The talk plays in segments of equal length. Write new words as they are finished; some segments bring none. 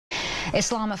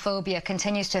Islamophobia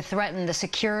continues to threaten the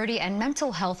security and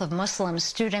mental health of Muslim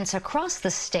students across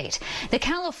the state. The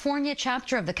California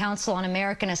chapter of the Council on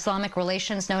American Islamic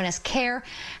Relations, known as CAIR,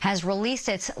 has released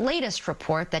its latest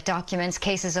report that documents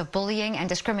cases of bullying and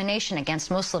discrimination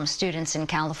against Muslim students in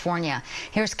California.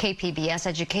 Here's KPBS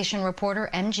education reporter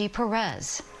MG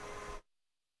Perez.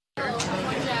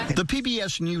 The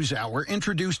PBS NewsHour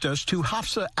introduced us to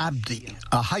Hafsa Abdi,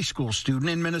 a high school student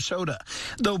in Minnesota.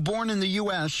 Though born in the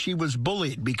U.S., she was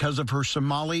bullied because of her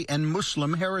Somali and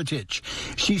Muslim heritage.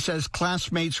 She says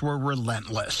classmates were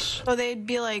relentless. So they'd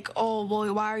be like, oh,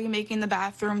 well, why are you making the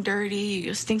bathroom dirty?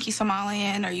 You stinky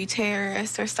Somalian, are you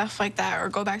terrorist, or stuff like that, or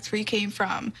go back to where you came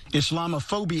from.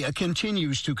 Islamophobia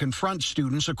continues to confront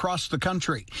students across the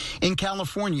country. In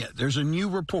California, there's a new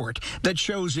report that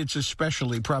shows it's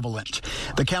especially prevalent.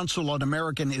 The Council on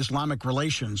American Islamic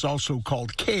Relations, also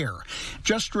called CAIR,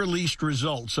 just released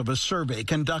results of a survey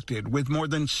conducted with more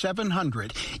than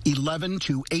 700 11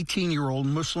 to 18-year-old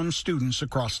Muslim students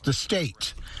across the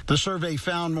state. The survey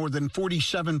found more than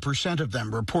 47% of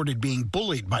them reported being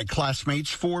bullied by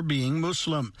classmates for being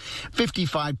Muslim.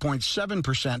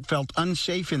 55.7% felt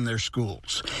unsafe in their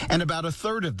schools, and about a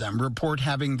third of them report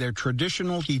having their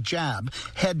traditional hijab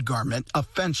head garment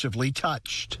offensively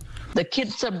touched. The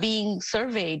kids are being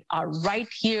surveyed are right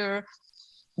here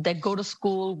that go to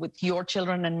school with your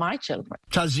children and my children.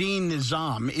 Tazeen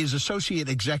Nizam is Associate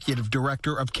Executive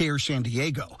Director of CAIR San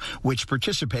Diego, which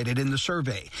participated in the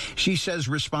survey. She says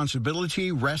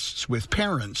responsibility rests with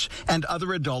parents and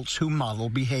other adults who model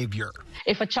behavior.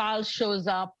 If a child shows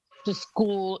up to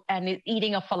school and is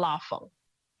eating a falafel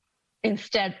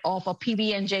instead of a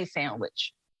PB&J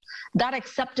sandwich, that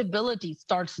acceptability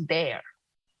starts there.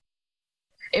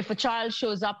 If a child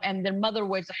shows up and their mother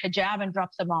wears a hijab and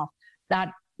drops them off,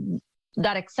 that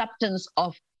acceptance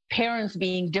of parents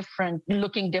being different,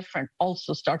 looking different,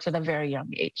 also starts at a very young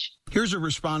age. Here's a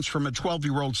response from a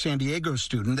 12-year-old San Diego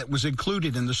student that was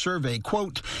included in the survey.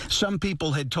 Quote, some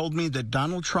people had told me that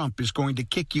Donald Trump is going to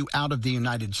kick you out of the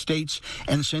United States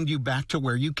and send you back to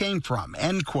where you came from,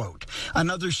 end quote.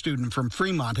 Another student from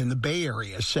Fremont in the Bay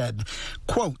Area said,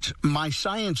 quote, my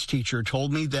science teacher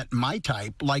told me that my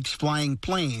type likes flying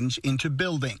planes into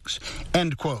buildings,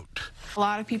 end quote. A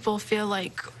lot of people feel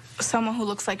like someone who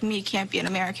looks like me can't be an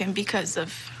American because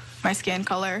of my skin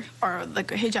color or the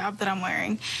hijab that I'm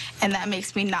wearing, and that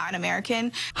makes me not an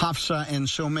American. Hafsa and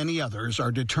so many others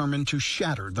are determined to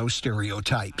shatter those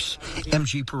stereotypes.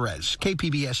 MG Perez,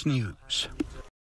 KPBS News.